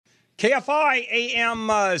KFI AM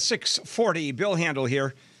 640, Bill Handel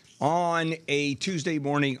here on a Tuesday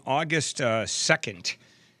morning, August 2nd.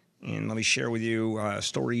 And let me share with you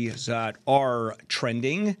stories that are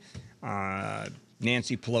trending.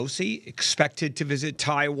 Nancy Pelosi expected to visit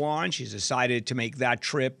Taiwan. She's decided to make that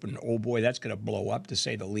trip, and oh boy, that's going to blow up, to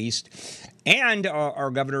say the least. And our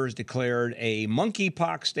governor has declared a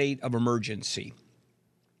monkeypox state of emergency.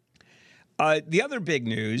 The other big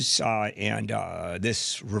news, and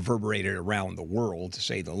this reverberated around the world, to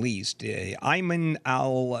say the least, Ayman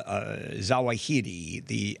al-Zawahiri,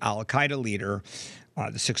 the al-Qaeda leader,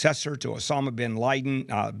 the successor to Osama bin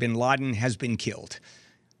Laden, has been killed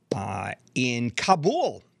in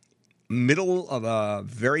Kabul, middle of a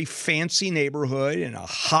very fancy neighborhood in a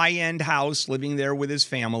high-end house, living there with his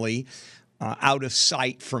family, out of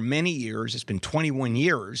sight for many years. It's been 21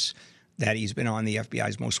 years that he's been on the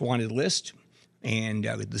FBI's most wanted list, and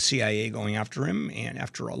the CIA going after him. And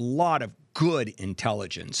after a lot of good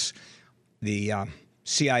intelligence, the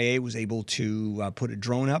CIA was able to put a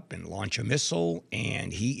drone up and launch a missile,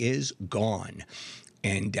 and he is gone.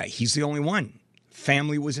 And he's the only one.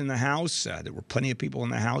 Family was in the house. There were plenty of people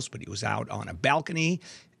in the house, but he was out on a balcony,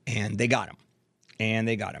 and they got him. And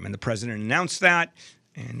the president announced that.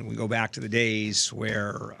 And we go back to the days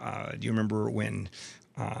where, do you remember when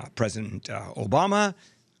President Obama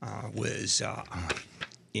was, I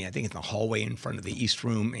think in the hallway in front of the East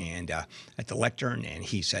Room and at the lectern, and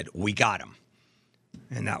he said, "We got him."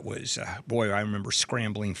 And that was, boy, I remember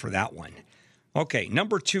scrambling for that one. Okay,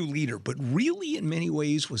 number two leader, but really in many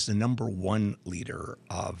ways was the number one leader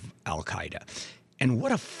of Al-Qaeda. And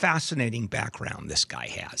what a fascinating background this guy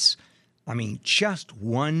has. I mean, just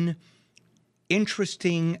one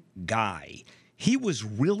interesting guy. He was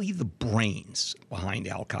really the brains behind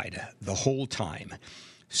Al-Qaeda the whole time.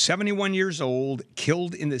 71 years old,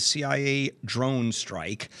 killed in the CIA drone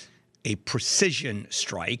strike, a precision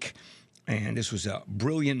strike, and this was a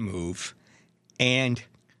brilliant move. And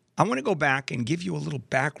I want to go back and give you a little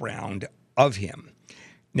background of him.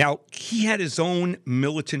 Now, he had his own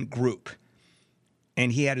militant group,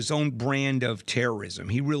 and he had his own brand of terrorism.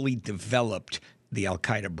 He really developed the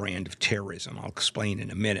Al-Qaeda brand of terrorism. I'll explain in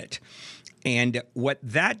a minute. And what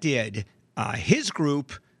that did, his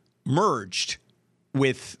group merged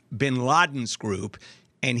with bin Laden's group,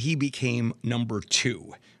 and he became number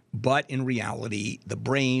two. But in reality, the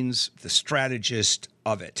brains, the strategist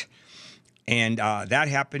of it. And that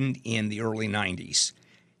happened in the early 90s.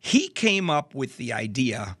 He came up with the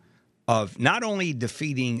idea of not only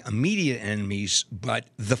defeating immediate enemies, but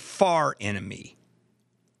the far enemy.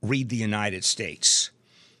 Read the United States.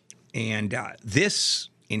 And this,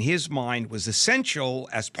 in his mind, was essential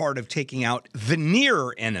as part of taking out the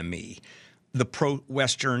near enemy, the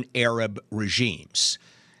pro-Western Arab regimes.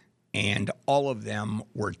 And all of them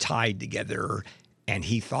were tied together, and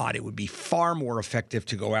he thought it would be far more effective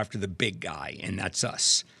to go after the big guy, and that's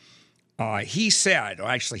us. He said, or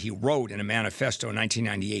actually he wrote in a manifesto in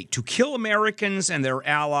 1998, "To kill Americans and their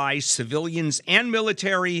allies, civilians and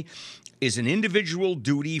military, is an individual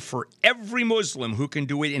duty for every Muslim who can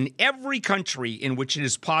do it in every country in which it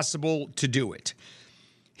is possible to do it."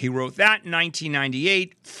 He wrote that in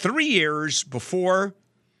 1998, 3 years before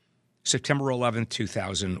September 11th,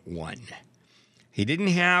 2001. He didn't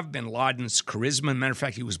have bin Laden's charisma. Matter of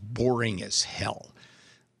fact, he was boring as hell.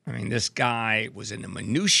 I mean, this guy was in the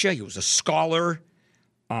minutia. He was a scholar.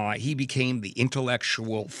 He became the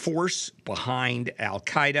intellectual force behind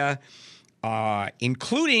Al-Qaeda,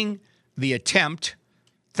 including the attempt,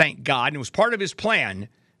 thank God, and it was part of his plan,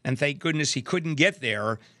 and thank goodness he couldn't get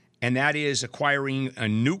there, and that is acquiring a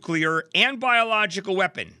nuclear and biological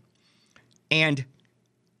weapon. And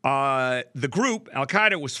the group,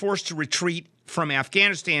 Al-Qaeda, was forced to retreat from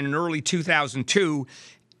Afghanistan in early 2002,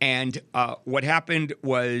 and what happened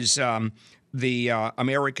was the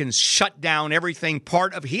Americans shut down everything.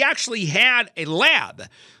 He actually had a lab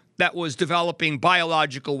that was developing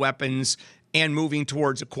biological weapons and moving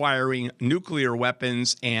towards acquiring nuclear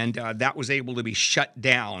weapons, and that was able to be shut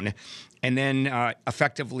down. And then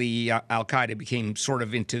effectively Al-Qaeda became sort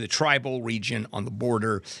of into the tribal region on the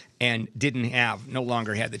border and no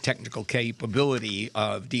longer had the technical capability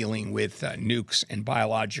of dealing with nukes and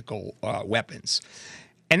biological weapons.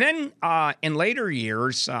 And then in later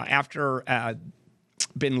years, after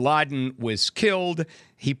bin Laden was killed,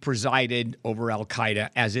 he presided over Al-Qaeda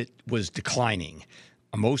as it was declining.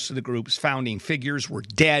 Most of the group's founding figures were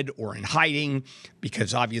dead or in hiding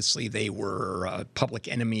because obviously they were public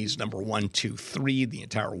enemies, number 1, 2, 3. The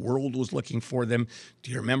entire world was looking for them.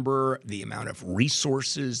 Do you remember the amount of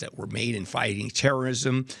resources that were made in fighting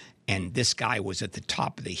terrorism? And this guy was at the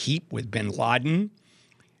top of the heap with bin Laden.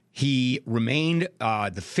 He remained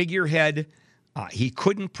the figurehead. He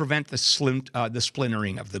couldn't prevent the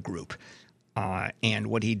splintering of the group. And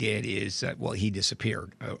what he did is, he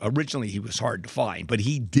disappeared. Originally, he was hard to find, but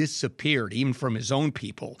he disappeared, even from his own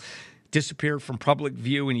people. Disappeared from public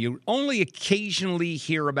view, and you only occasionally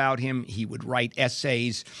hear about him. He would write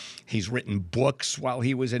essays. He's written books while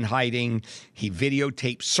he was in hiding. He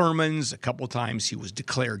videotaped sermons. A couple times he was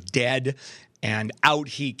declared dead, and out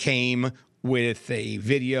he came with a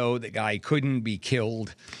video. The guy couldn't be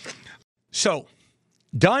killed. So,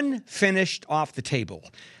 done, finished, off the table.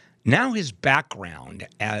 Now his background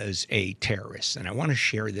as a terrorist, and I want to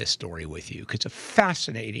share this story with you because it's a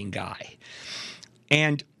fascinating guy.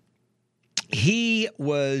 And he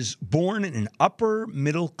was born in an upper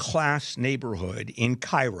middle class neighborhood in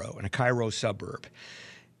Cairo, in a Cairo suburb.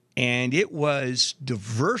 And it was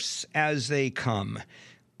diverse as they come.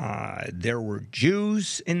 There were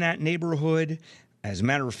Jews in that neighborhood. As a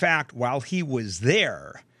matter of fact, while he was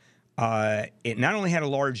there, it not only had a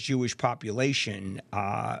large Jewish population,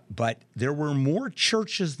 but there were more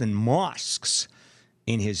churches than mosques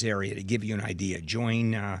in his area, to give you an idea.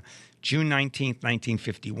 June 19th,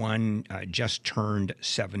 1951, just turned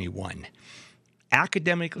 71.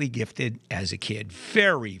 Academically gifted as a kid,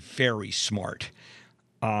 very, very smart.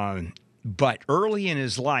 But early in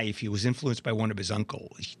his life, he was influenced by one of his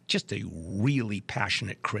uncles, just a really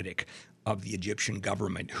passionate critic of the Egyptian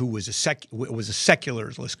government, who was a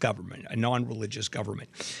secularist government, a non-religious government.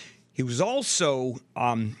 He was also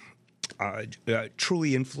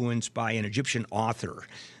truly influenced by an Egyptian author,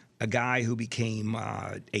 a guy who became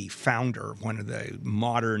a founder of one of the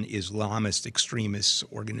modern Islamist extremist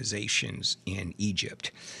organizations in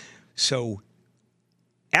Egypt. So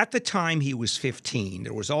at the time he was 15,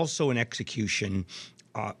 there was also an execution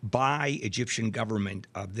by Egyptian government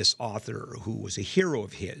of this author who was a hero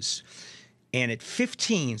of his. And at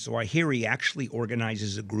 15, so I hear he actually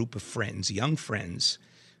organizes a group of friends, young friends.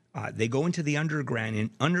 They go into the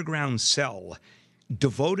underground cell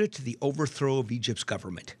devoted to the overthrow of Egypt's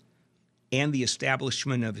government and the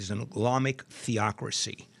establishment of an Islamic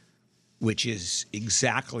theocracy, which is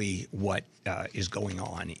exactly what is going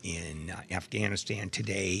on in Afghanistan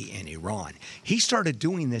today and Iran. He started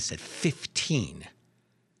doing this at 15.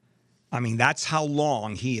 I mean, that's how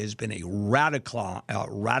long he has been a radicalized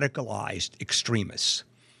extremist.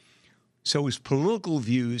 So his political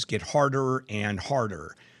views get harder and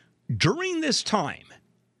harder. During this time,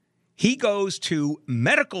 he goes to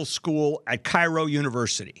medical school at Cairo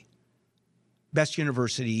University, best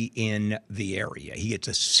university in the area. He gets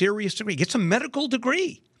a serious degree, gets a medical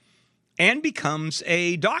degree, and becomes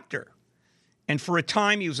a doctor. And for a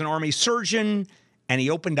time, he was an army surgeon, and he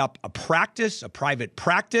opened up a private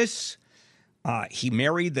practice. He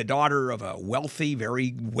married the daughter of a wealthy,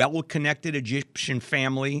 very well-connected Egyptian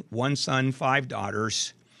family, 1 son, 5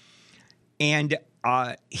 daughters. And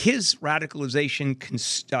his radicalization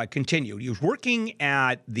continued. He was working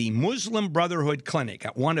at the Muslim Brotherhood Clinic,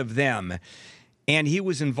 at one of them, and he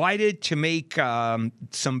was invited to make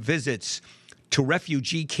some visits to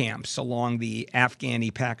refugee camps along the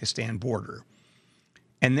Afghani-Pakistan border.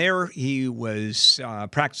 And there he was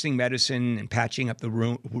practicing medicine and patching up the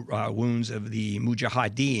wounds of the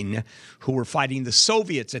Mujahideen who were fighting the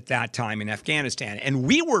Soviets at that time in Afghanistan. And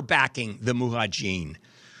we were backing the Mujahideen.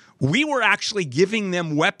 We were actually giving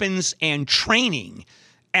them weapons and training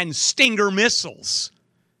and Stinger missiles.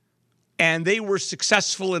 And they were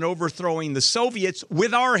successful in overthrowing the Soviets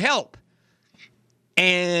with our help.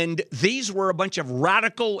 And these were a bunch of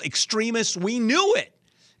radical extremists. We knew it.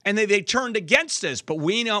 And they turned against us, but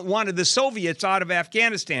we wanted the Soviets out of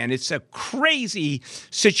Afghanistan. It's a crazy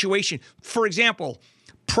situation. For example,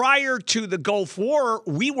 prior to the Gulf War,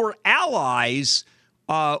 we were allies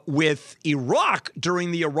with Iraq during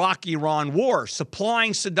the Iraq-Iran War,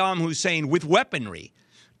 supplying Saddam Hussein with weaponry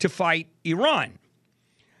to fight Iran.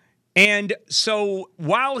 And so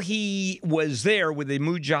while he was there with the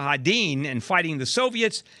Mujahideen and fighting the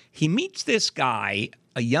Soviets, he meets this guy,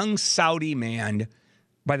 a young Saudi man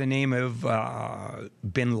by the name of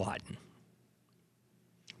bin Laden.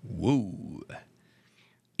 Woo.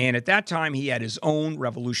 And at that time, he had his own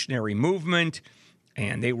revolutionary movement,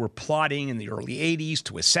 and they were plotting in the early 80s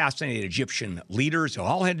to assassinate Egyptian leaders. It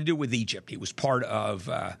all had to do with Egypt. He was part of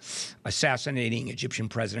assassinating Egyptian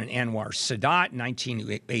President Anwar Sadat in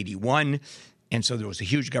 1981. And so there was a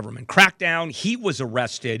huge government crackdown. He was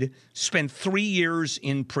arrested, spent 3 years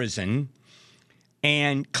in prison,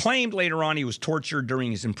 and claimed later on he was tortured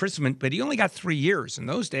during his imprisonment, but he only got 3 years. In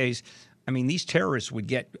those days, I mean, these terrorists would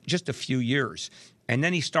get just a few years. And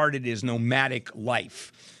then he started his nomadic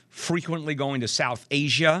life, frequently going to South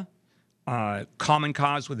Asia common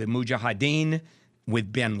cause with the Mujahideen,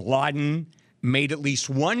 with bin Laden, made at least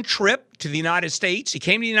one trip to the United States. He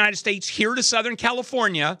came to the United States, here to Southern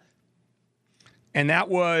California, and that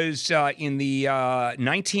was in the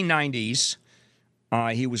 1990s.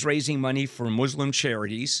 He was raising money for Muslim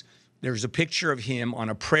charities. There's a picture of him on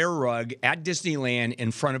a prayer rug at Disneyland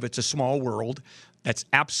in front of It's a Small World. That's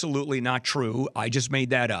absolutely not true. I just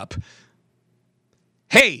made that up.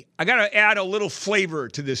 Hey, I got to add a little flavor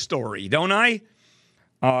to this story, don't I?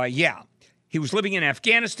 Yeah. He was living in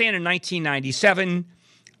Afghanistan in 1997,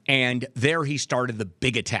 and there he started the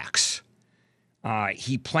big attacks.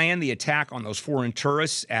 He planned the attack on those foreign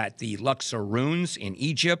tourists at the Luxor ruins in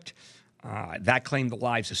Egypt. That claimed the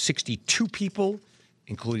lives of 62 people,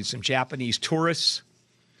 including some Japanese tourists.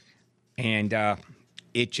 And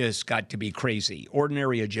it just got to be crazy.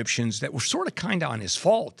 Ordinary Egyptians that were sort of kind of on his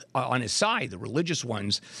fault, on his side, the religious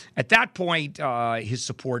ones. At that point, his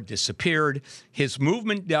support disappeared. His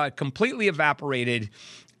movement completely evaporated.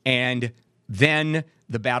 And then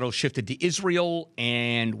the battle shifted to Israel.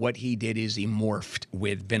 And what he did is he morphed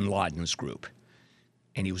with bin Laden's group.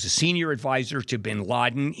 And he was a senior advisor to bin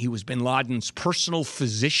Laden. He was bin Laden's personal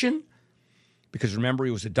physician, because remember,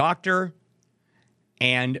 he was a doctor.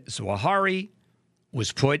 And Zawahiri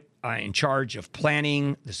was put in charge of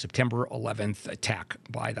planning the September 11th attack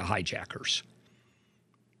by the hijackers.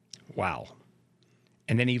 Wow.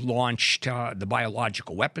 And then he launched the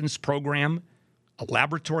biological weapons program, a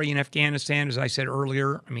laboratory in Afghanistan, as I said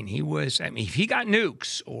earlier. If he got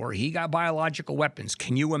nukes or he got biological weapons,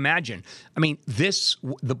 can you imagine?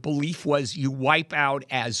 The belief was you wipe out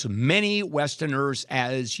as many Westerners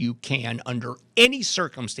as you can under any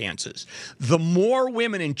circumstances. The more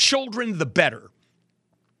women and children, the better.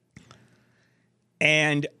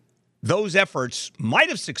 And those efforts might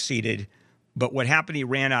have succeeded, but what happened, he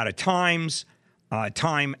ran out of time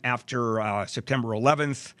after September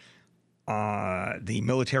 11th. The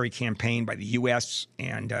military campaign by the U.S.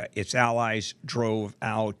 and its allies drove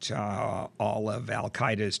out all of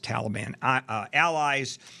al-Qaeda's Taliban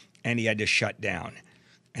allies, and he had to shut down.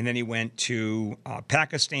 And then he went to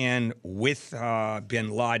Pakistan with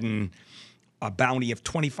bin Laden, a bounty of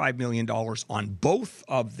 $25 million on both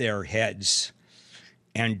of their heads.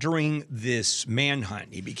 And during this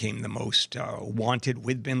manhunt, he became the most wanted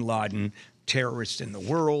with bin Laden terrorist in the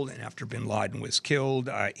world. And after bin Laden was killed,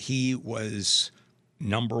 he was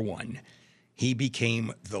number one. He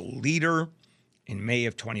became the leader in May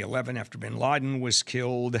of 2011 after bin Laden was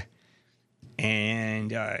killed.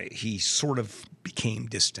 And he sort of became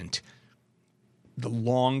distant. The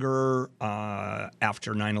longer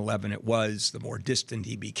after 9/11 it was, the more distant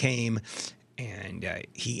he became. And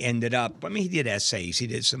he ended up, he did essays, he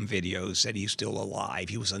did some videos, said he's still alive.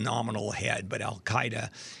 He was a nominal head, but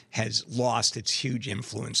al-Qaeda has lost its huge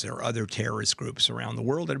influence. There are other terrorist groups around the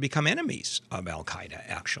world that have become enemies of al-Qaeda,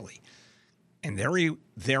 actually. And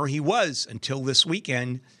there he was until this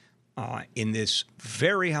weekend in this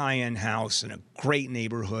very high-end house in a great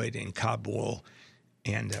neighborhood in Kabul,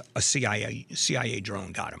 and a CIA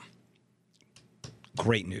drone got him.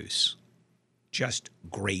 Great news. Just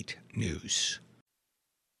great news.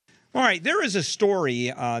 All right, there is a story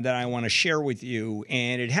that I want to share with you,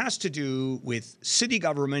 and it has to do with city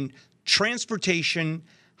government, transportation,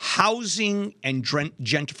 housing, and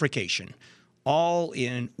gentrification, all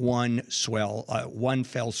in one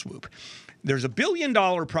fell swoop. There's a $1 billion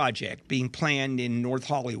project being planned in North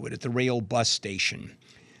Hollywood at the Rail bus station.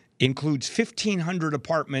 It includes 1,500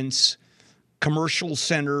 apartments, commercial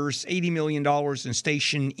centers, $80 million in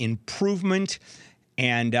station improvement,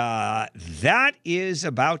 and that is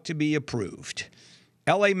about to be approved.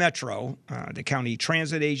 LA Metro, the county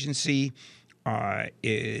transit agency,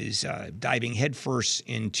 is diving headfirst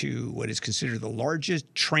into what is considered the largest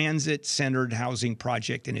transit-centered housing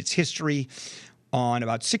project in its history on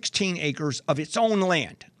about 16 acres of its own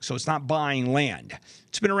land. So it's not buying land.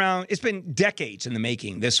 It's been decades in the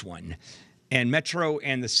making, this one. And Metro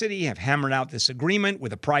and the city have hammered out this agreement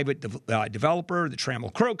with a private developer, the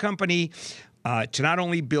Trammell Crow Company, to not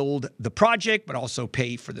only build the project, but also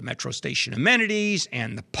pay for the Metro station amenities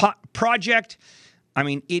and the project.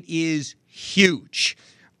 It is huge.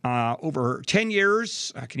 Over 10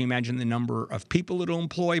 years, can you imagine the number of people it'll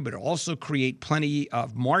employ, but it'll also create plenty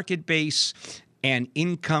of market base and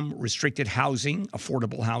income-restricted housing,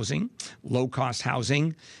 affordable housing, low-cost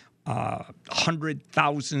housing,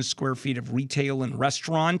 100,000 square feet of retail and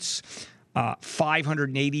restaurants,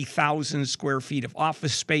 580,000 square feet of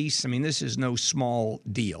office space. This is no small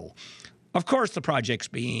deal. Of course, the project's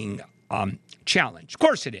being challenged. Of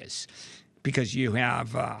course it is, because you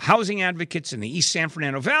have housing advocates in the East San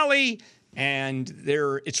Fernando Valley And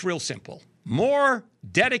it's real simple. More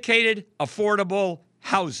dedicated, affordable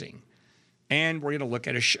housing. And we're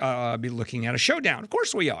going to be looking at a showdown. Of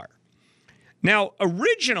course we are. Now,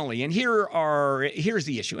 originally, and here's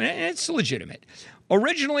the issue, and it's legitimate.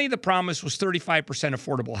 Originally, the promise was 35%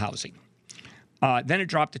 affordable housing. Then it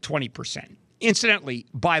dropped to 20%. Incidentally,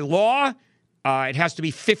 by law, it has to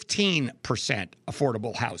be 15%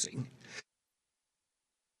 affordable housing.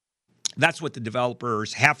 That's what the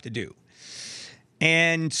developers have to do.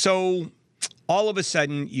 And so all of a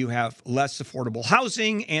sudden you have less affordable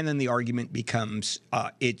housing, and then the argument becomes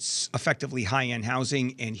it's effectively high-end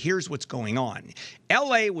housing, and here's what's going on.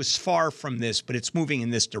 LA was far from this, but it's moving in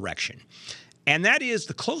this direction. And that is,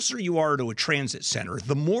 the closer you are to a transit center,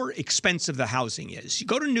 the more expensive the housing is. You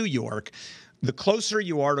go to New York, the closer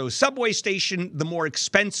you are to a subway station, the more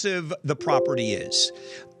expensive the property is.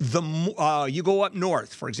 You go up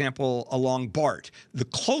north, for example, along BART. The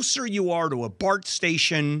closer you are to a BART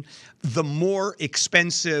station, the more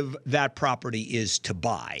expensive that property is to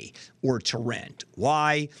buy or to rent.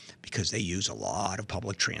 Why? Because they use a lot of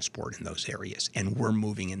public transport in those areas, and we're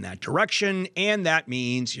moving in that direction, and that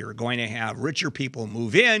means you're going to have richer people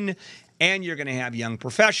move in, and you're going to have young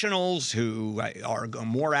professionals who are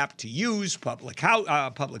more apt to use public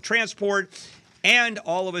transport. And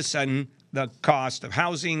all of a sudden, the cost of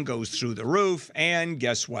housing goes through the roof. And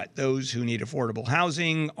guess what? Those who need affordable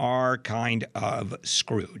housing are kind of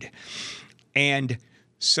screwed. And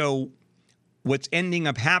so what's ending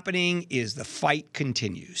up happening is the fight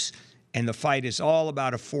continues. And the fight is all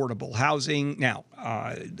about affordable housing. Now,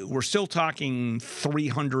 we're still talking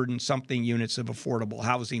 300 and something units of affordable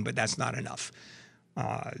housing, but that's not enough.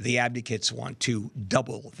 The advocates want to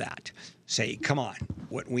double that. Say, come on,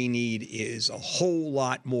 what we need is a whole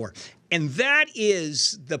lot more. And that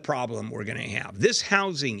is the problem we're going to have. This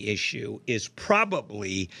housing issue is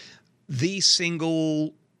probably the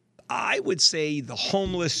single, I would say, the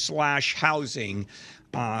homeless / housing,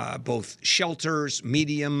 both shelters,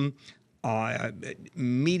 medium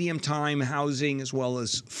time housing as well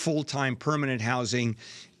as full-time permanent housing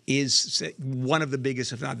is one of the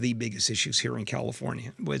biggest, if not the biggest, issues here in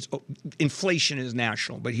California. Inflation is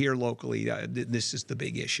national, but here locally, this is the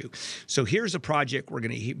big issue. So here's a project we're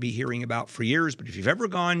going to be hearing about for years, but if you've ever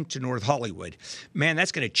gone to North Hollywood, man,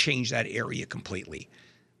 that's going to change that area completely.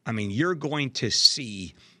 I mean, you're going to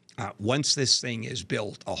see once this thing is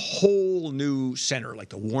built, a whole new center, like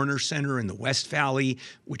the Warner Center in the West Valley,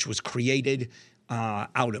 which was created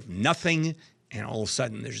out of nothing. And all of a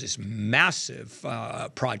sudden, there's this massive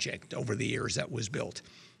project over the years that was built.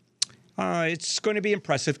 It's going to be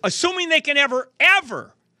impressive, assuming they can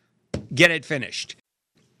ever get it finished.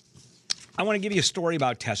 I want to give you a story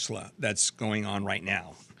about Tesla that's going on right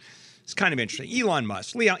now. It's kind of interesting. Elon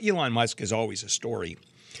Musk is always a story.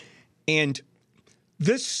 And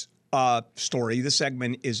this this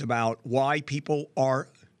segment is about why people are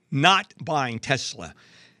not buying Tesla.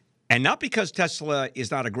 And not because Tesla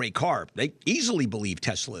is not a great car. They easily believe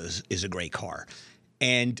Tesla is a great car.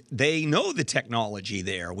 And they know the technology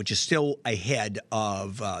there, which is still ahead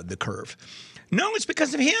of the curve. No, it's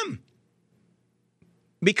because of him.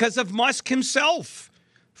 Because of Musk himself.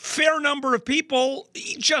 Fair number of people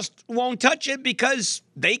just won't touch it because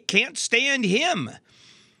they can't stand him.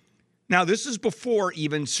 Now, this is before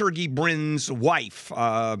even Sergey Brin's wife.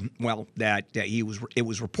 It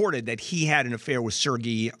was reported that he had an affair with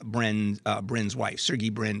Sergey Brin's wife. Sergey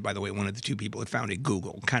Brin, by the way, one of the two people that founded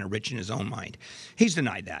Google, kind of rich in his own mind. He's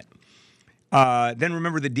denied that. Then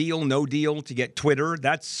remember the deal, no deal to get Twitter.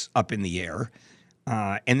 That's up in the air.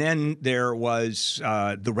 And then there was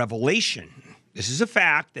the revelation. This is a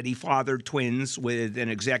fact that he fathered twins with an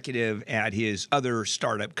executive at his other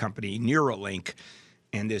startup company, Neuralink.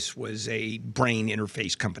 And this was a brain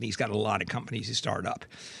interface company. He's got a lot of companies he started up.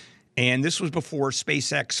 And this was before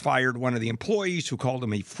SpaceX fired one of the employees who called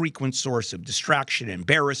him a frequent source of distraction and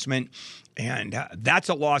embarrassment. And that's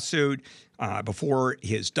a lawsuit before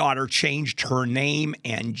his daughter changed her name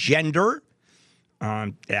and gender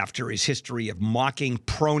after his history of mocking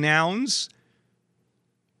pronouns.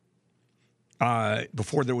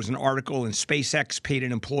 Before there was an article in SpaceX paid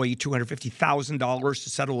an employee $250,000 to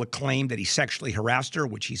settle a claim that he sexually harassed her,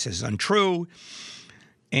 which he says is untrue,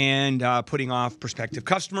 and putting off prospective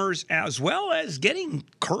customers, as well as getting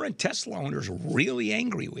current Tesla owners really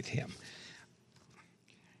angry with him.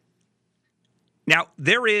 Now,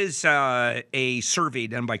 there is a survey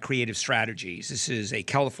done by Creative Strategies. This is a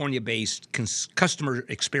California-based customer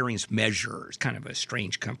experience measure. It's kind of a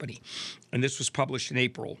strange company. And this was published in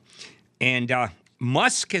April. And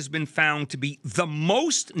Musk has been found to be the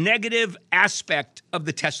most negative aspect of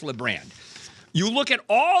the Tesla brand. You look at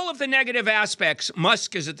all of the negative aspects,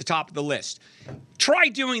 Musk is at the top of the list. Try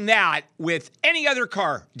doing that with any other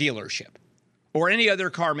car dealership or any other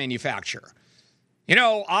car manufacturer. You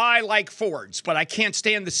know, I like Fords, but I can't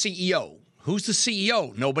stand the CEO. Who's the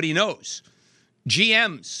CEO? Nobody knows.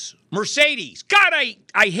 GMs, Mercedes. God, I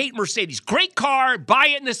hate Mercedes. Great car, buy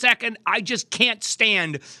it in a second. I just can't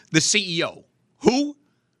stand the CEO. Who?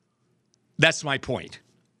 That's my point.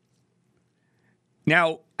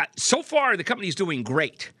 Now, so far, the company's doing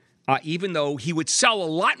great, even though he would sell a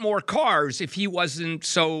lot more cars if he wasn't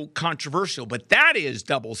so controversial. But that is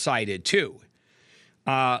double-sided, too.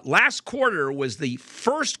 Last quarter was the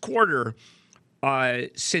first quarter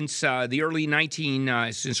since early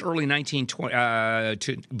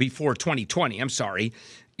 1920 before 2020. I'm sorry,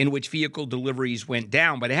 in which vehicle deliveries went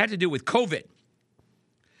down, but it had to do with COVID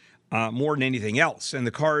more than anything else, and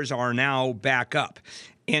the cars are now back up.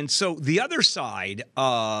 And so the other side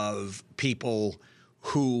of people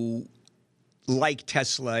who like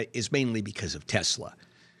Tesla is mainly because of Tesla.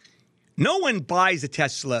 No one buys a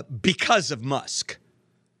Tesla because of Musk.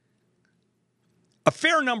 A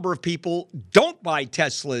fair number of people don't buy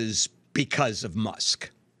Teslas because of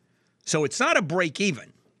Musk. So it's not a break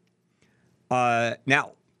even.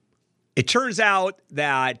 Now, it turns out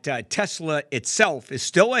that Tesla itself is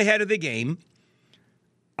still ahead of the game.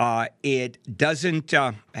 It doesn't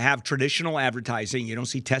have traditional advertising. You don't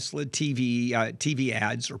see Tesla TV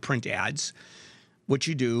ads or print ads. What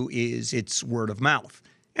you do is it's word of mouth.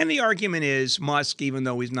 And the argument is Musk, even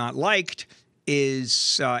though he's not liked,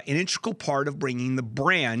 is an integral part of bringing the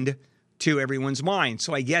brand to everyone's mind.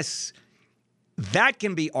 So I guess that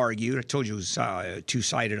can be argued. I told you it was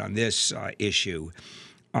two-sided on this issue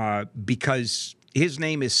because his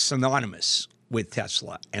name is synonymous with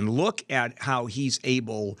Tesla. And look at how he's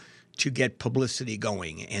able to get publicity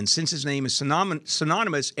going. And since his name is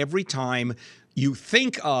synonymous, every time you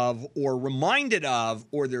think of or reminded of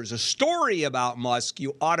or there's a story about Musk,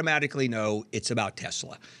 you automatically know it's about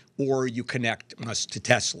Tesla. Or you connect Musk to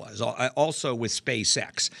Tesla. Also with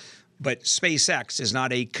SpaceX. But SpaceX is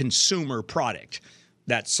not a consumer product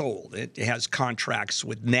that's sold. It has contracts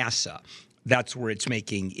with NASA. That's where it's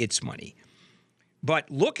making its money.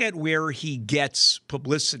 But look at where he gets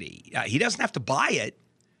publicity. He doesn't have to buy it.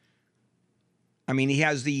 I mean, he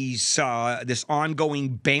has this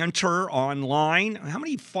ongoing banter online. How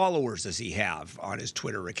many followers does he have on his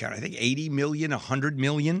Twitter account? I think 80 million, 100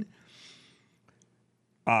 million.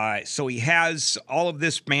 So he has all of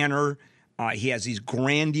this banter. He has these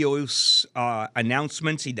grandiose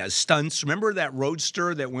announcements. He does stunts. Remember that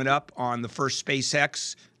Roadster that went up on the first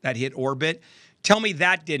SpaceX that hit orbit? Tell me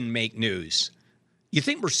that didn't make news. You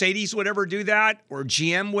think Mercedes would ever do that or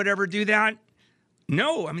GM would ever do that?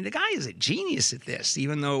 No. I mean, the guy is a genius at this,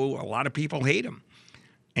 even though a lot of people hate him.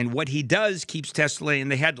 And what he does keeps Tesla in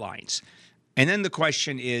the headlines. And then the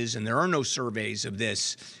question is, and there are no surveys of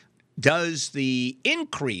this, does the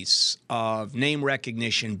increase of name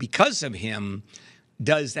recognition because of him,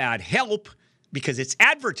 does that help because it's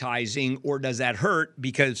advertising, or does that hurt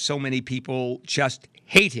because so many people just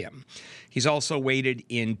hate him? He's also waded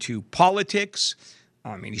into politics.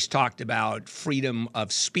 I mean, he's talked about freedom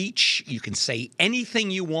of speech. You can say anything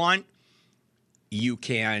you want. You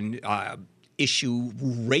can issue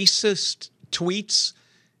racist tweets.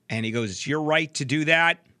 And he goes, it's your right to do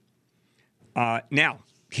that. Now,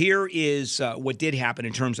 here is what did happen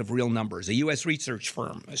in terms of real numbers. A U.S. research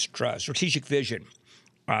firm, Strategic Vision,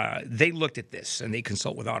 they looked at this, and they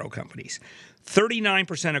consult with auto companies.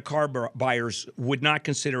 39% of car buyers would not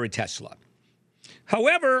consider a Tesla.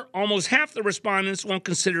 However, almost half the respondents won't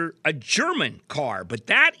consider a German car, but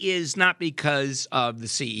that is not because of the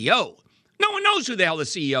CEO. No one knows who the hell the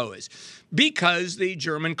CEO is because the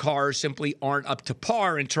German cars simply aren't up to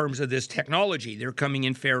par in terms of this technology. They're coming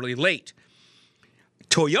in fairly late.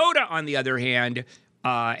 Toyota, on the other hand,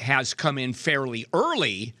 has come in fairly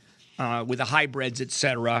early with the hybrids, et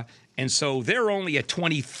cetera, and so they're only at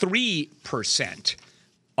 23%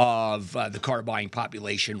 of the car buying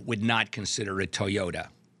population would not consider a Toyota.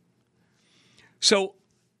 So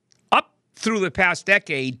up through the past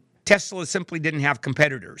decade, Tesla simply didn't have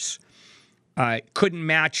competitors. Couldn't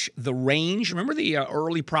match the range. Remember the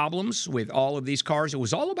early problems with all of these cars? It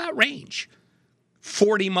was all about range.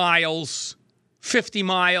 40 miles, 50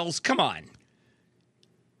 miles, come on.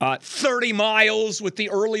 30 miles with the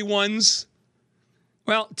early ones.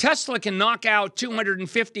 Well, Tesla can knock out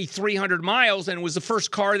 250, 300 miles, and it was the first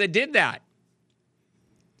car that did that.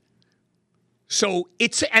 So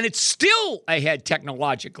it's still ahead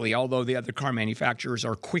technologically, although the other car manufacturers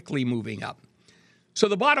are quickly moving up. So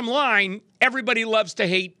the bottom line, everybody loves to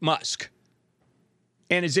hate Musk.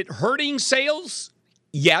 And is it hurting sales?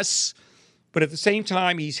 Yes. But at the same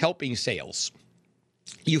time, he's helping sales.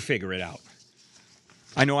 You figure it out.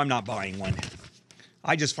 I know I'm not buying one.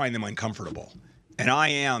 I just find them uncomfortable. And I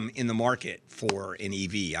am in the market for an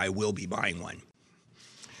EV. I will be buying one.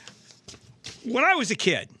 When I was a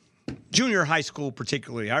kid, junior high school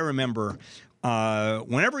particularly, I remember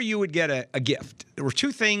whenever you would get a gift, there were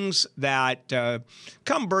two things that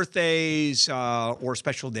come birthdays or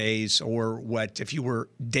special days or what, if you were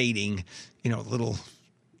dating, little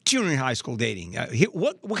junior high school dating,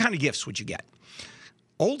 what kind of gifts would you get?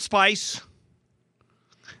 Old Spice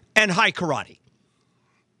and High Karate.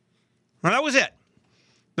 Well, that was it.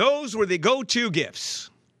 Those were the go-to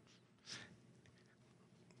gifts.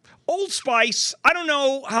 Old Spice, I don't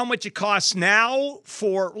know how much it costs now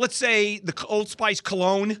for, let's say, the Old Spice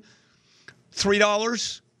cologne,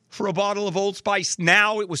 $3 for a bottle of Old Spice.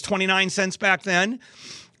 Now it was 29 cents back then.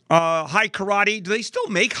 High Karate, do they still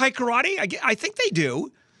make High Karate? I think they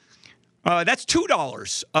do. That's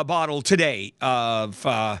 $2 a bottle today of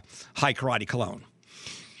High Karate cologne.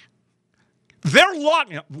 They're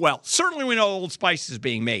locking up. Well, certainly we know Old Spice is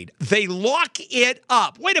being made. They lock it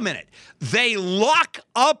up. Wait a minute. They lock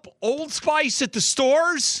up Old Spice at the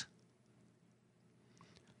stores?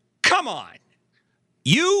 Come on.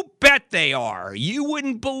 You bet they are. You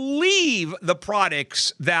wouldn't believe the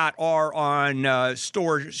products that are on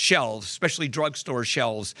store shelves, especially drugstore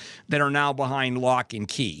shelves, that are now behind lock and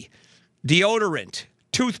key. Deodorant,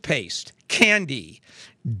 toothpaste, candy,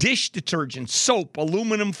 dish detergent, soap,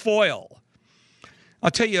 aluminum foil. I'll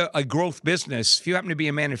tell you a growth business. If you happen to be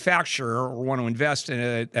a manufacturer or want to invest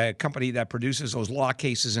in a company that produces those lock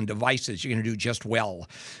cases and devices, you're going to do just well.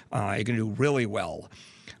 You're going to do really well.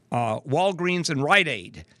 Walgreens and Rite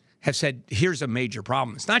Aid have said, here's a major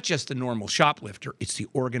problem. It's not just the normal shoplifter. It's the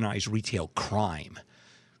organized retail crime.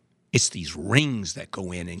 It's these rings that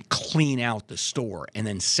go in and clean out the store and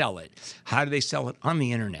then sell it. How do they sell it? On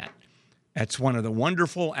the internet. That's one of the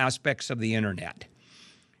wonderful aspects of the internet.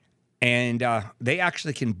 And they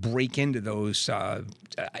actually can break into those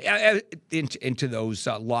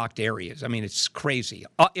locked areas. I mean, it's crazy.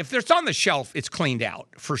 If it's on the shelf, it's cleaned out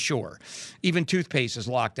for sure. Even toothpaste is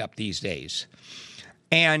locked up these days.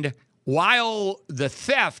 And while the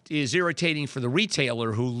theft is irritating for the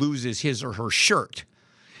retailer who loses his or her shirt,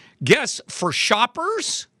 guess for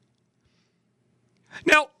shoppers?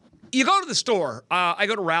 Now, you go to the store. I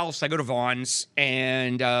go to Ralph's, I go to Vaughn's,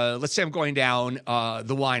 and let's say I'm going down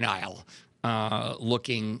the wine aisle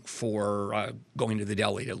looking for, going to the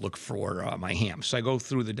deli to look for my ham. So I go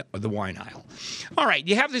through the wine aisle. All right,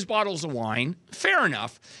 you have these bottles of wine. Fair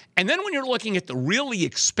enough. And then when you're looking at the really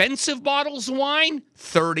expensive bottles of wine,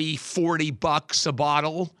 $30, $40 a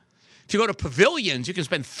bottle. If you go to Pavilions, you can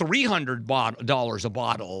spend $300 a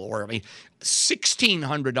bottle, or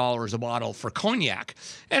 $1,600 a bottle for cognac,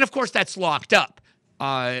 and of course that's locked up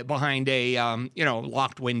behind a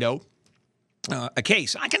locked window, a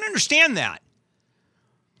case. I can understand that,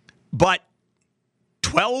 but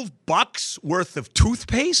 $12 worth of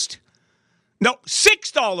toothpaste? No,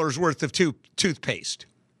 $6 worth of toothpaste,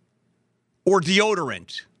 or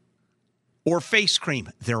deodorant, or face cream.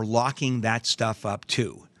 They're locking that stuff up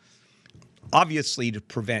too. Obviously, to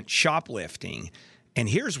prevent shoplifting. And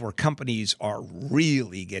here's where companies are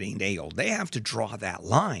really getting nailed. They have to draw that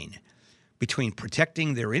line between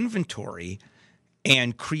protecting their inventory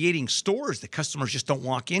and creating stores that customers just don't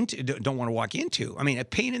want to walk into. I mean, a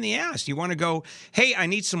pain in the ass. You want to go, hey, I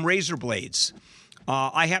need some razor blades.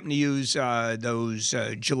 I happen to use those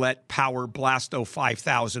Gillette Power Blasto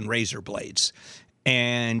 5000 razor blades.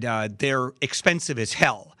 And they're expensive as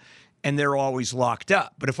hell. And they're always locked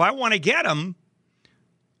up. But if I want to get them,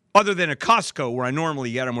 other than a Costco where I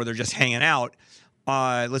normally get them where they're just hanging out,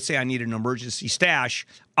 let's say I need an emergency stash,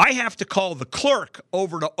 I have to call the clerk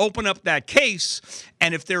over to open up that case.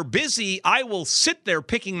 And if they're busy, I will sit there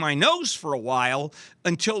picking my nose for a while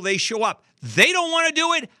until they show up. They don't want to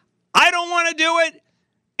do it. I don't want to do it.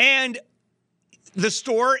 And the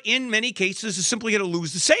store, in many cases, is simply going to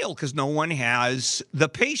lose the sale because no one has the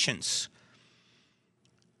patience.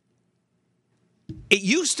 It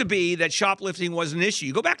used to be that shoplifting was an issue.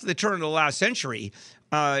 You go back to the turn of the last century,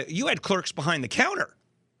 you had clerks behind the counter.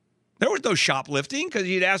 There was no shoplifting because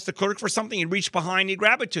you'd ask the clerk for something, he'd reach behind, he'd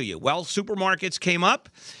grab it to you. Well, supermarkets came up,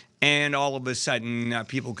 and all of a sudden,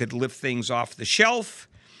 people could lift things off the shelf.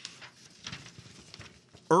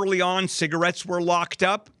 Early on, cigarettes were locked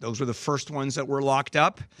up. Those were the first ones that were locked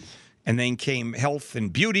up. And then came health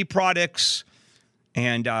and beauty products.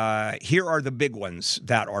 And here are the big ones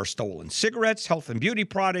that are stolen: cigarettes, health and beauty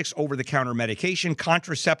products, over-the-counter medication,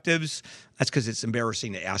 contraceptives. That's because it's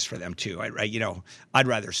embarrassing to ask for them, too. I'd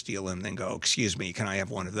rather steal them than go, excuse me, can I have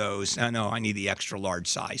one of those? No, I need the extra large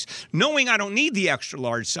size. Knowing I don't need the extra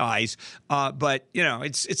large size, but,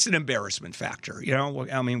 it's an embarrassment factor. What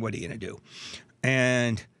are you going to do?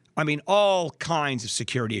 And, all kinds of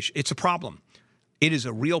security issues. It's a problem. It is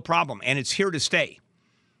a real problem, and it's here to stay.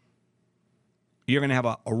 You're going to have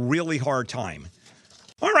a really hard time.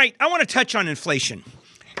 All right, I want to touch on inflation.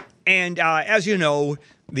 And as you know,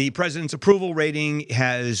 the president's approval rating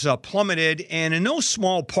has plummeted, and in no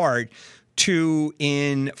small part to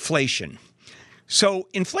inflation. So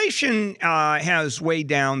inflation has weighed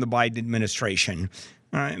down the Biden administration,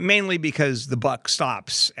 mainly because the buck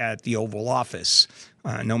stops at the Oval Office,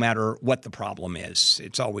 no matter what the problem is.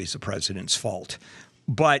 It's always the president's fault.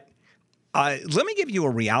 But let me give you a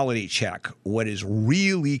reality check. What is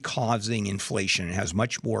really causing inflation has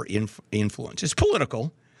much more influence. It's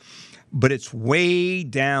political, but it's way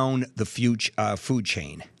down the food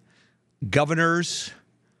chain. Governors,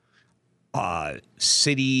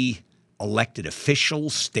 city elected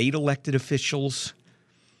officials, state elected officials.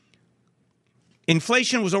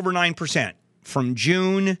 Inflation was over 9% from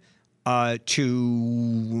June to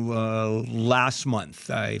last month.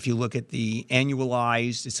 If you look at the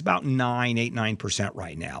annualized, it's about 9%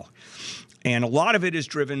 right now. And a lot of it is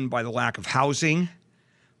driven by the lack of housing,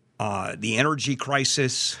 the energy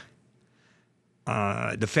crisis.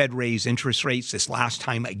 The Fed raised interest rates this last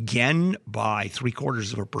time again by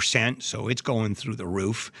 0.75%, so it's going through the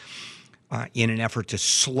roof. In an effort to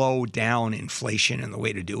slow down inflation. And the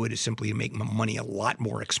way to do it is simply to make money a lot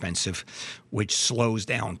more expensive, which slows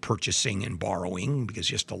down purchasing and borrowing because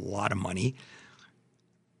just a lot of money.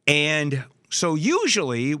 And so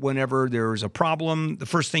usually whenever there's a problem, the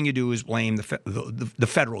first thing you do is blame the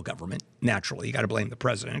federal government. Naturally, you got to blame the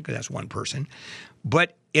president because that's one person.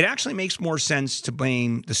 But it actually makes more sense to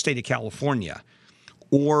blame the state of California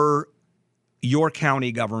or your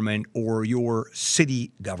county government or your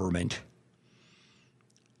city government.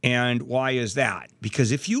 And why is that?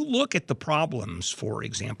 Because if you look at the problems, for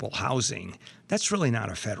example, housing, that's really not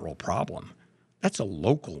a federal problem. That's a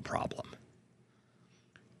local problem.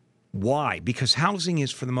 Why? Because housing is,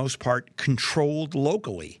 for the most part, controlled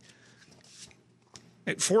locally.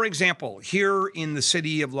 For example, here in the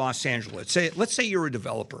city of Los Angeles, let's say you're a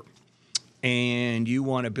developer and you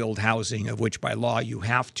want to build housing, of which by law you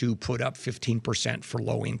have to put up 15% for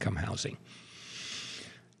low-income housing.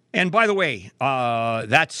 And by the way,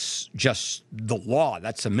 that's just the law.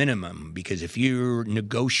 That's a minimum, because if you're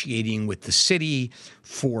negotiating with the city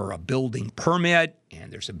for a building permit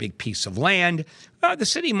and there's a big piece of land, the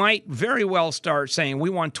city might very well start saying, we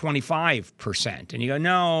want 25%. And you go,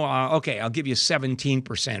 no, okay, I'll give you 17%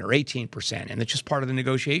 or 18%. And it's just part of the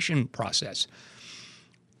negotiation process.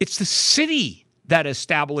 It's the city that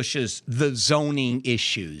establishes the zoning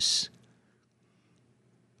issues.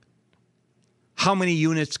 How many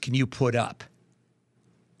units can you put up?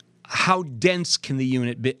 How dense can the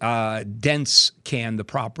unit be, dense can the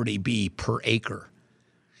property be per acre?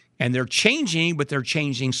 And they're changing, but they're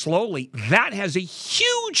changing slowly. That has a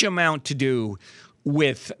huge amount to do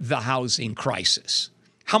with the housing crisis.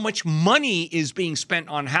 How much money is being spent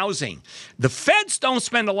on housing? The feds don't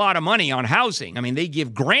spend a lot of money on housing. I mean, they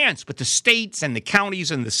give grants, but the states and the counties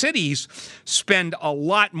and the cities spend a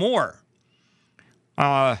lot more.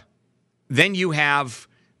 Then you have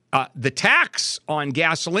the tax on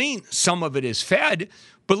gasoline. Some of it is fed,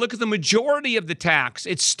 but look at the majority of the tax.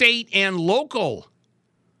 It's state and local.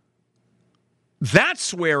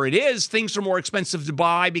 That's where it is. Things are more expensive to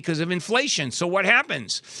buy because of inflation. So what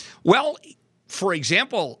happens? Well, for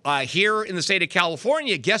example, here in the state of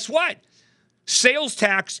California, guess what? Sales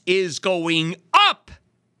tax is going up.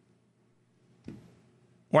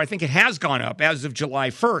 Or I think it has gone up as of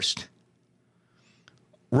July 1st.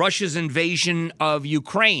 Russia's invasion of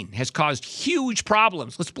Ukraine has caused huge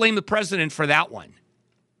problems. Let's blame the president for that one.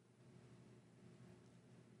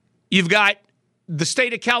 You've got the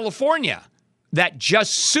state of California that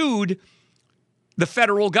just sued the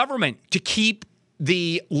federal government to keep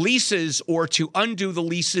the leases or to undo the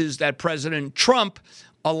leases that President Trump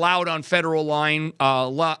allowed on federal land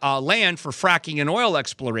for fracking and oil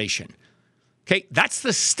exploration. Okay, that's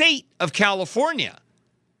the state of California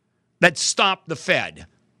that stopped the Fed.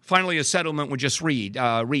 Finally, a settlement was just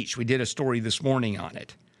reached. We did a story this morning on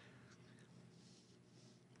it.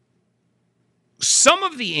 Some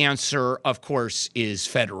of the answer, of course, is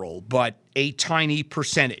federal, but a tiny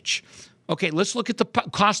percentage. Okay, let's look at the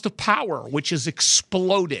cost of power, which has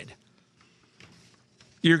exploded.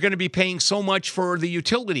 You're going to be paying so much for the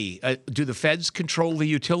utility. Do the feds control the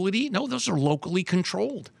utility? No, those are locally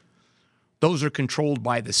controlled. Those are controlled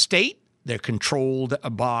by the state. They're controlled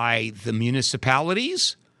by the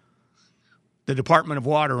municipalities. The Department of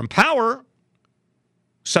Water and Power,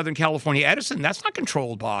 Southern California Edison, that's not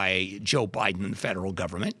controlled by Joe Biden and the federal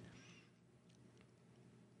government.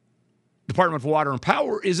 Department of Water and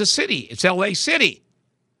Power is a city. It's LA City.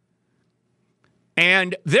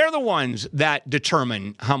 And they're the ones that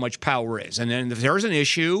determine how much power is. And then if there's an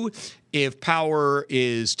issue, if power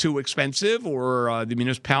is too expensive or the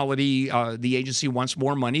municipality, the agency wants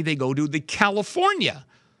more money, they go to the California,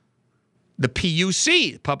 the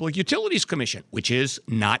PUC, Public Utilities Commission, which is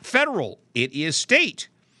not federal. It is state.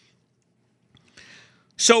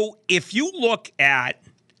 So if you look at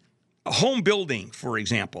a home building, for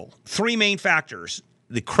example, three main factors.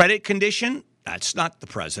 The credit condition, that's not the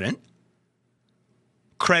president.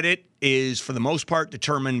 Credit is, for the most part,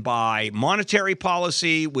 determined by monetary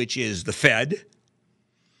policy, which is the Fed.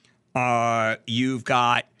 You've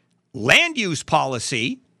got land use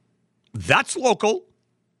policy. That's local.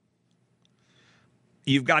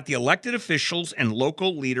 You've got the elected officials and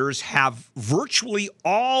local leaders have virtually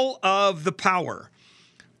all of the power.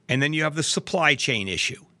 And then you have the supply chain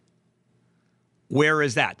issue. Where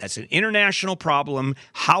is that? That's an international problem.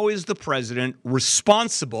 How is the president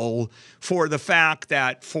responsible for the fact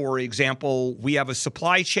that, for example, we have a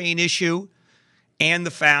supply chain issue and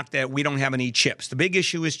the fact that we don't have any chips? The big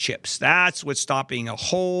issue is chips. That's what's stopping a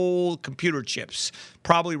whole computer chips,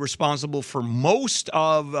 probably responsible for most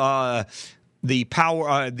of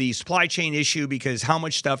the supply chain issue, because how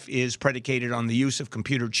much stuff is predicated on the use of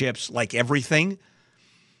computer chips, like everything.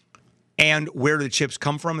 And where do the chips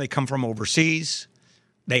come from? They come from overseas.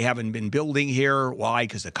 They haven't been building here. Why?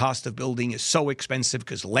 Because the cost of building is so expensive,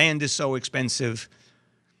 because land is so expensive,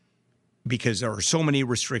 because there are so many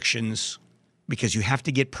restrictions, because you have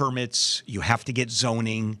to get permits, you have to get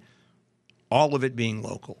zoning, all of it being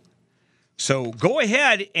local. So go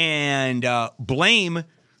ahead and blame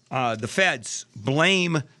the feds,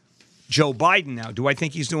 blame Joe Biden. Now, do I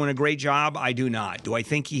think he's doing a great job? I do not. Do I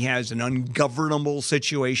think he has an ungovernable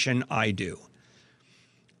situation? I do.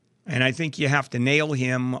 And I think you have to nail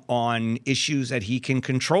him on issues that he can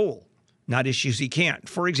control, not issues he can't.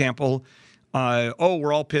 For example,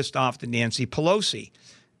 we're all pissed off at Nancy Pelosi.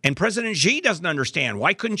 And President Xi doesn't understand.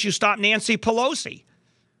 Why couldn't you stop Nancy Pelosi?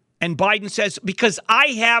 And Biden says, because I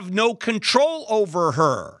have no control over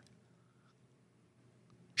her.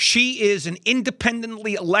 She is an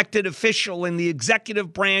independently elected official, and the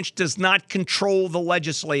executive branch does not control the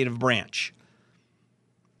legislative branch.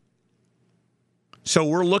 So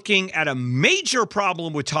we're looking at a major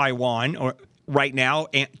problem with Taiwan right now,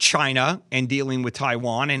 and China, and dealing with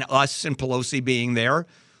Taiwan, and us and Pelosi being there.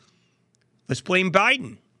 Let's blame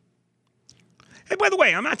Biden. And by the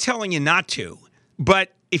way, I'm not telling you not to,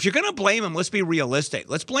 but if you're going to blame him, let's be realistic.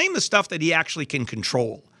 Let's blame the stuff that he actually can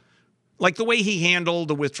control. Like the way he handled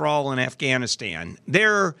the withdrawal in Afghanistan.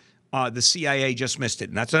 There, the CIA just missed it.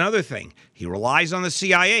 And that's another thing. He relies on the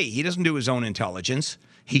CIA. He doesn't do his own intelligence.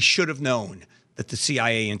 He should have known that the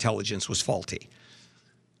CIA intelligence was faulty.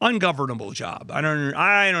 Ungovernable job. I don't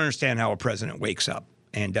understand how a president wakes up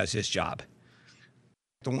and does his job.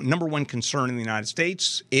 The number one concern in the United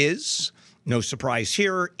States is, no surprise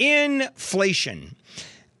here, inflation.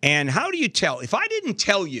 And how do you tell? If I didn't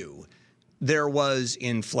tell you there was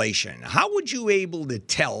inflation, how would you be able to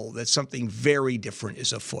tell that something very different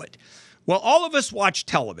is afoot? Well, all of us watch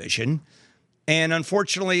television, and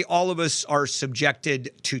unfortunately, all of us are subjected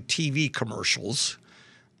to TV commercials.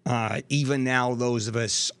 Even now, those of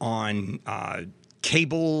us on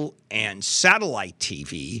cable and satellite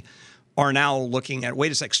TV are now looking at,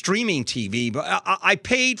 wait a sec, streaming TV, but I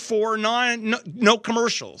paid for no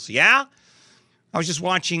commercials, yeah? I was just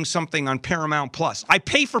watching something on Paramount Plus. I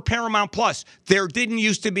pay for Paramount Plus. There didn't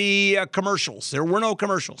used to be commercials. There were no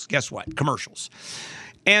commercials. Guess what? Commercials.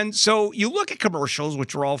 And so you look at commercials,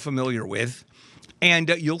 which we're all familiar with, and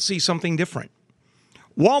you'll see something different.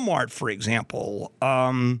 Walmart, for example,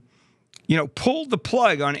 pulled the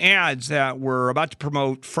plug on ads that were about to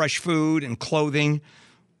promote fresh food and clothing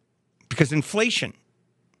because inflation.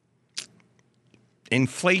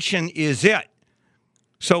 Inflation is it.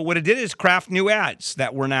 So what it did is craft new ads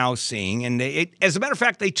that we're now seeing. And as a matter of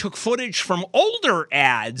fact, they took footage from older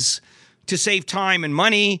ads to save time and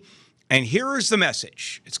money. And here's the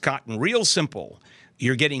message. It's gotten real simple.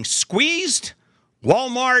 You're getting squeezed.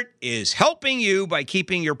 Walmart is helping you by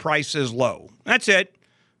keeping your prices low. That's it.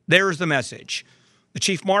 There's the message. The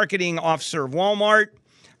chief marketing officer of Walmart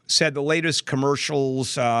said the latest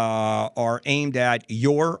commercials are aimed at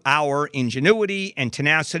our ingenuity and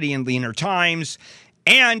tenacity in leaner times.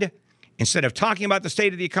 And instead of talking about the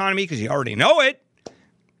state of the economy, because you already know it,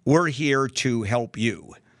 we're here to help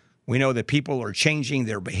you. We know that people are changing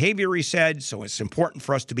their behavior, he said, so it's important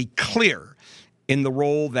for us to be clear in the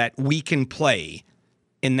role that we can play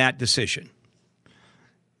in that decision.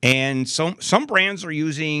 And some brands are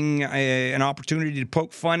using an opportunity to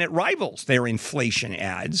poke fun at rivals, their inflation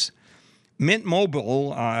ads. Mint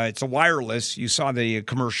Mobile, it's a wireless. You saw the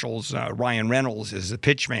commercials. Ryan Reynolds is the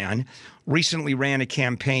pitchman. Recently ran a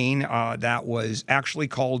campaign that was actually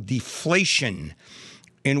called Deflation,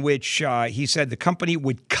 in which he said the company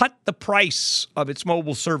would cut the price of its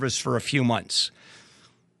mobile service for a few months.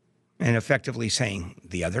 And effectively saying,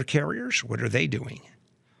 the other carriers, what are they doing?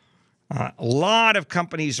 A lot of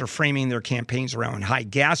companies are framing their campaigns around high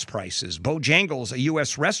gas prices. Bojangles, a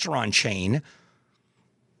U.S. restaurant chain,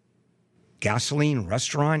 gasoline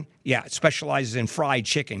restaurant, it specializes in fried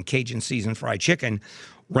chicken, Cajun seasoned fried chicken,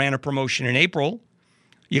 ran a promotion in April.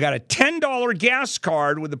 You got a $10 gas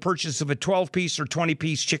card with the purchase of a 12-piece or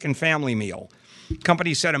 20-piece chicken family meal.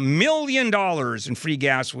 Company said $1 million in free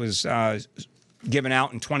gas was given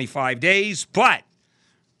out in 25 days, but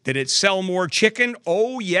did it sell more chicken?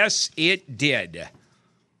 Oh, yes, it did.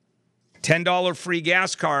 $10 free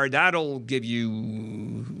gas card, that'll give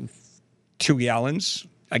you 2 gallons,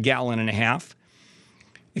 a gallon and a half.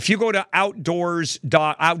 If you go to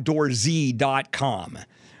outdoorsy.com,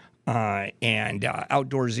 and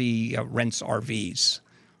Outdoorsy rents RVs,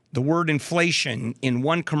 the word inflation in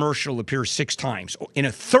one commercial appears 6 times. In a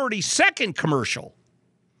 30-second commercial,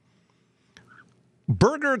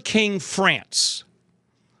 Burger King France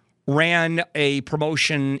ran a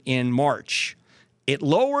promotion in March. It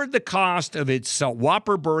lowered the cost of its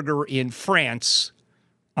Whopper burger in France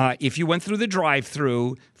if you went through the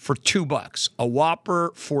drive-thru for $2. A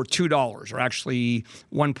Whopper for $2, or actually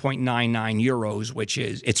 1.99 euros, which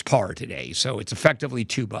is it's par today, so it's effectively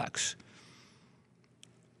 $2.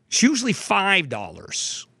 It's usually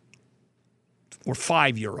 $5 or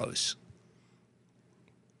 5 euros.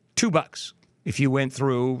 $2 if you went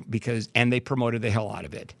through and they promoted the hell out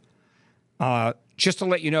of it. Just to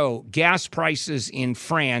let you know, gas prices in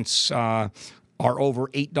France are over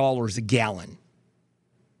 $8 a gallon.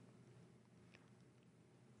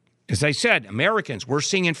 As I said, Americans, we're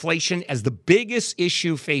seeing inflation as the biggest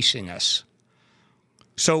issue facing us.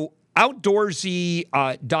 So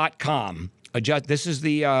Outdoorsy.com, this is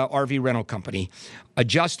the RV rental company,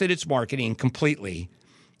 adjusted its marketing completely.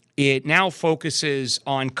 It now focuses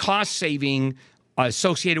on cost saving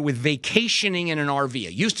associated with vacationing in an RV.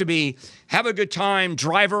 It used to be have a good time,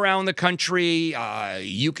 drive around the country.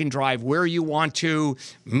 You can drive where you want to,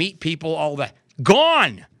 meet people, all that.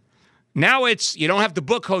 Gone. Now it's you don't have to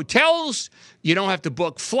book hotels. You don't have to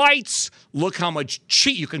book flights. Look how much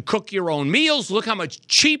cheap you can cook your own meals. Look how much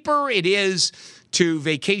cheaper it is to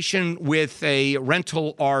vacation with a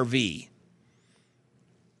rental RV.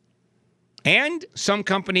 And some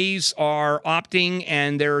companies are opting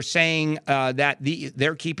and they're saying that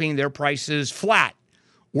they're keeping their prices flat.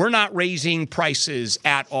 We're not raising prices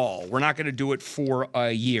at all. We're not going to do it for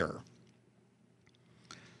a year.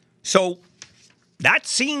 So that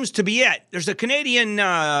seems to be it. There's a Canadian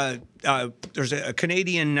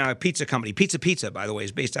pizza company. Pizza, by the way,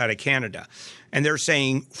 is based out of Canada. And they're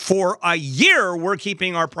saying for a year, we're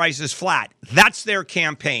keeping our prices flat. That's their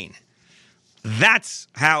campaign. That's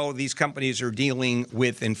how these companies are dealing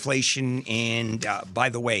with inflation. And by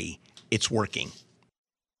the way, it's working.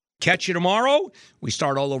 Catch you tomorrow. We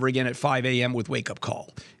start all over again at 5 a.m. with Wake Up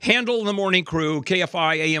Call. Handle the morning crew,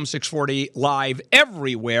 KFI AM 640, live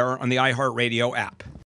everywhere on the iHeartRadio app.